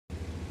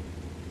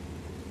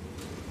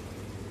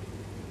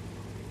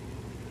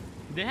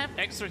They have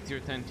extra tier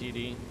 10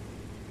 TD.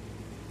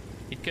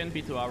 It can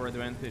be to our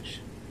advantage.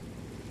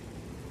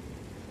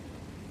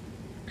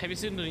 Have you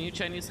seen the new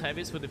Chinese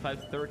heavies for the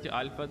 530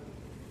 Alpha?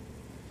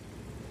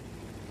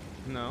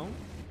 No?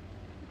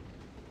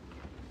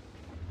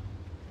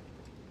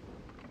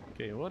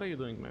 Okay, what are you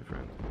doing, my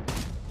friend?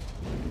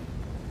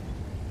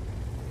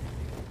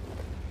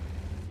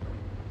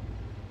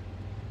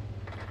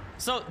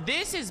 So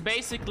this is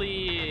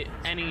basically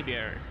an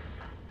e-bear.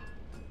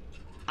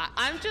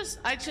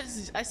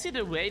 I see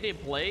the way they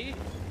play.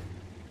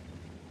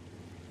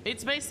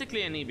 It's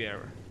basically an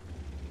e-bear.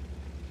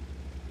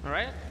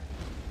 Alright?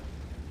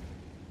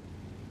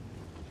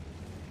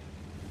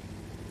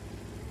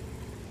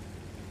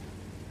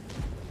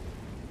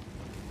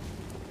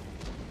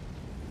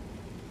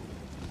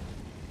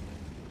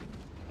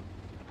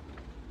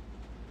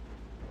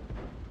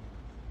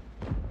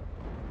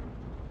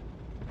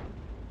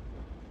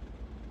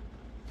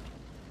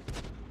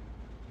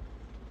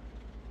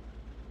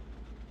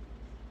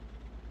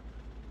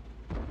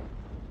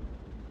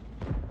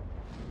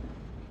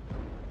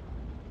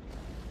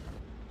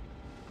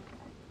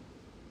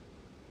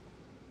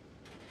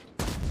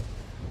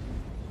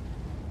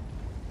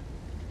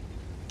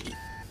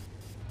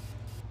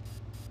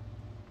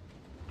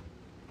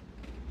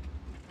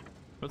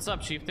 What's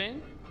up,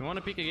 Chieftain? You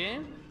wanna pick a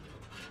game?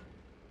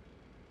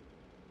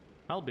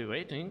 I'll be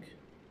waiting.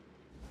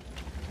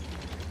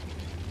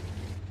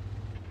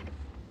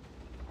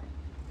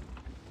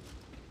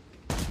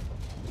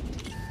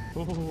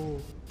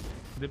 Oh,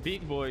 the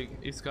big boy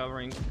is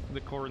covering the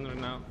corner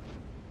now.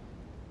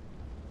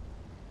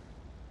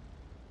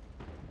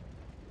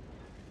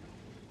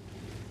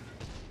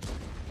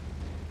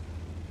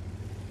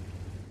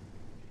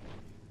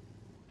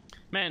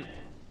 Man,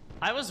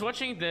 I was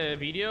watching the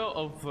video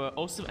of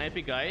awesome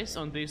epic guys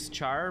on this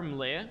Charm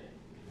Lair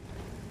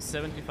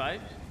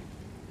 75,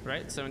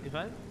 right?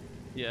 75?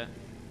 Yeah.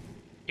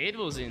 It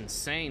was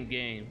insane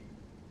game.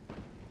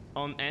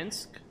 On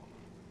Ensk,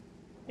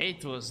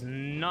 it was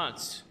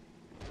nuts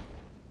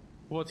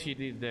what he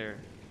did there.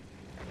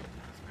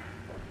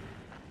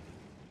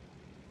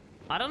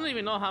 I don't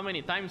even know how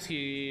many times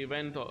he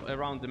went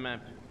around the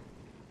map.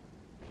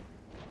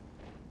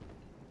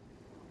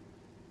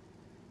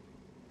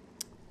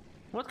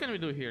 What can we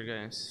do here,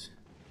 guys?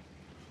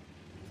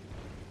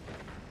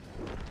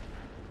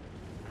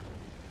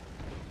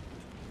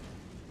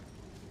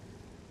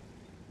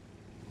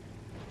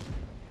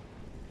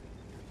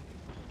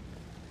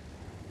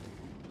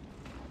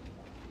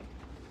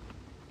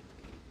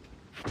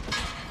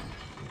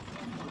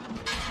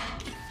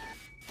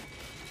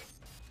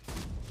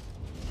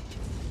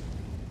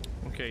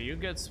 Okay, you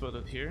get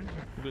spotted here.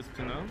 Good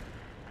to know.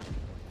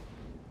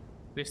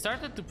 They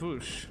started to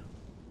push.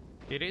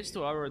 It is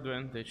to our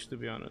advantage, to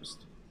be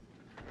honest.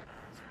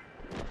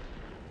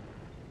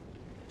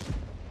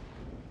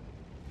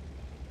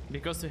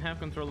 Because we have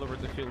control over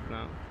the field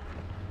now.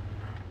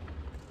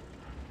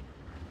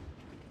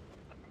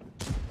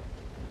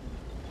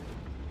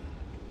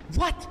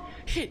 What?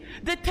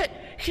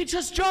 He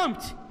just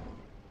jumped!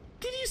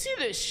 Did you see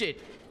this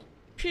shit?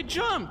 He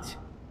jumped!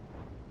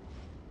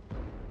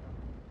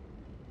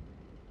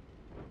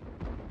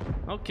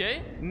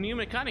 Okay, new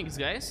mechanics,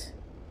 guys.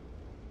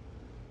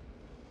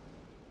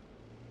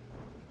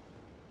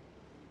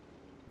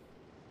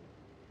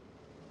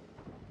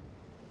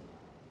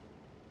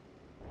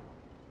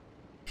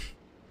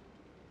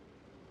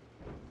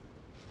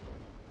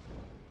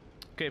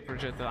 Okay,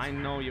 Progetto, I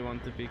know you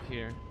want to pick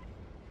here.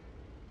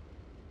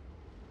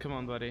 Come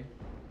on, buddy.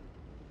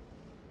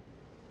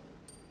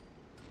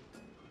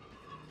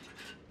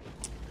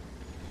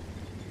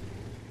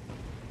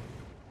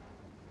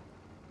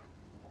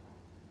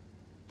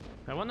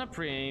 I wanna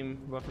pre-aim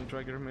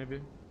Waffentrager,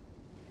 maybe.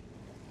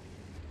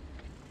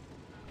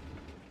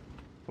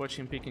 Watch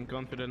him picking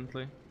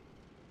confidently.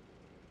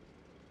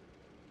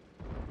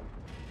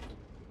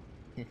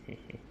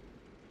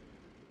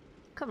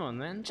 Come on,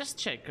 man, just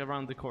check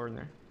around the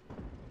corner.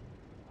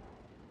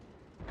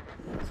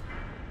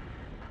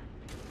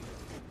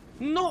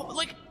 No,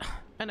 like,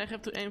 and I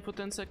have to aim for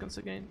 10 seconds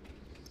again.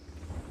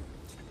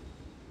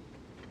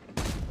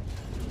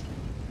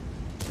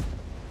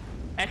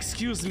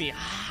 Excuse me,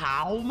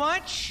 how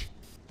much?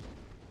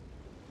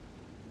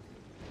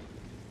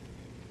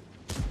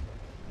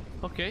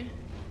 Okay.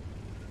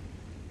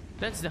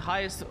 That's the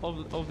highest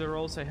of the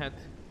rolls I had.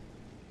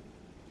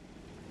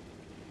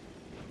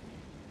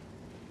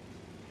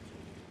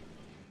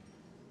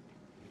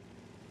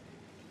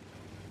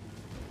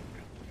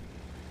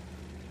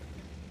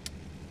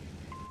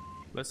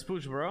 Let's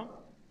push, bro.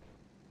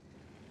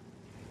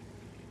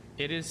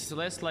 It is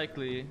less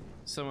likely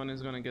someone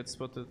is gonna get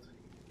spotted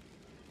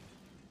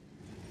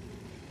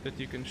that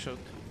you can shoot.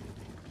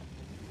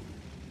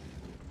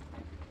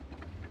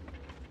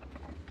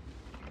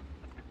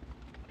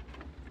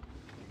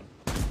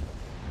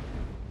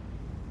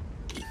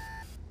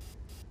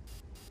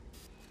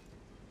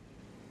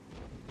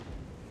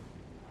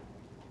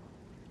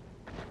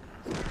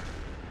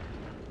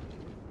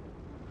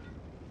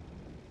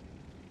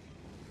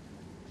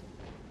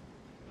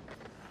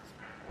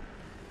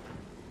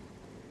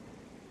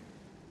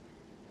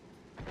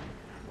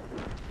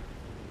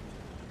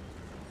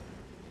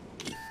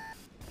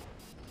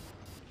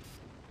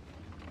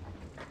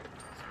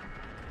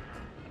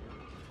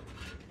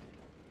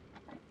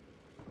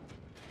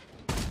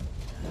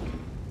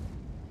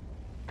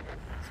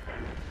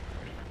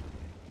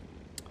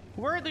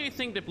 Where do you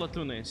think the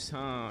platoon is?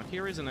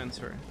 Here is an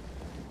answer.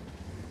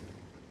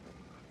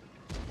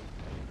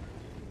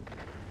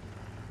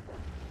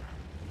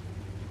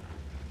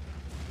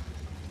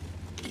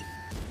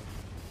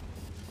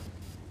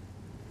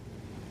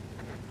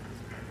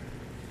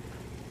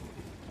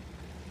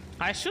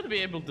 I should be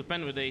able to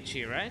pen with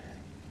HE, right?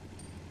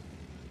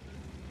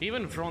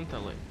 Even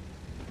frontally.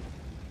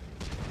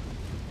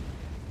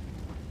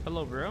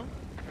 Hello, bro.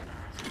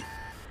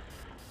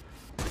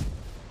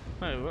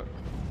 Hey, what?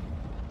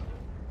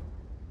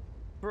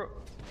 Bro,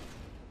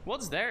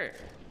 what's there?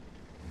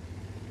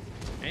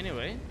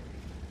 Anyway.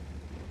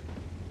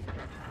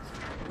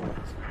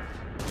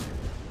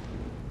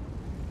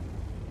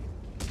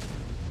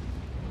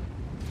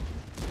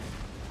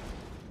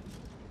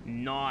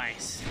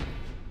 Nice.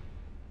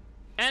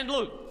 And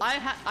look,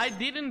 I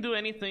didn't do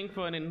anything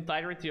for an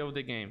entirety of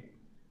the game.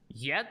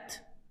 Yet,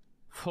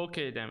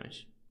 4k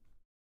damage.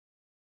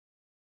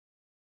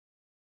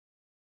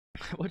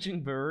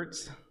 Watching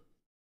birds.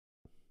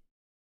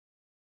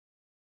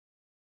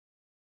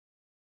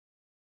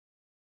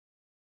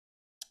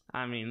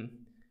 I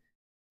mean,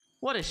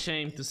 what a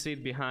shame to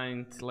sit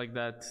behind like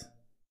that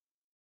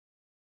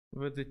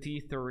with the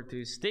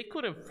T-30s. They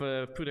could have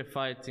put a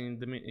fight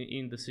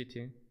in the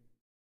city,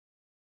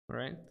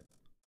 right?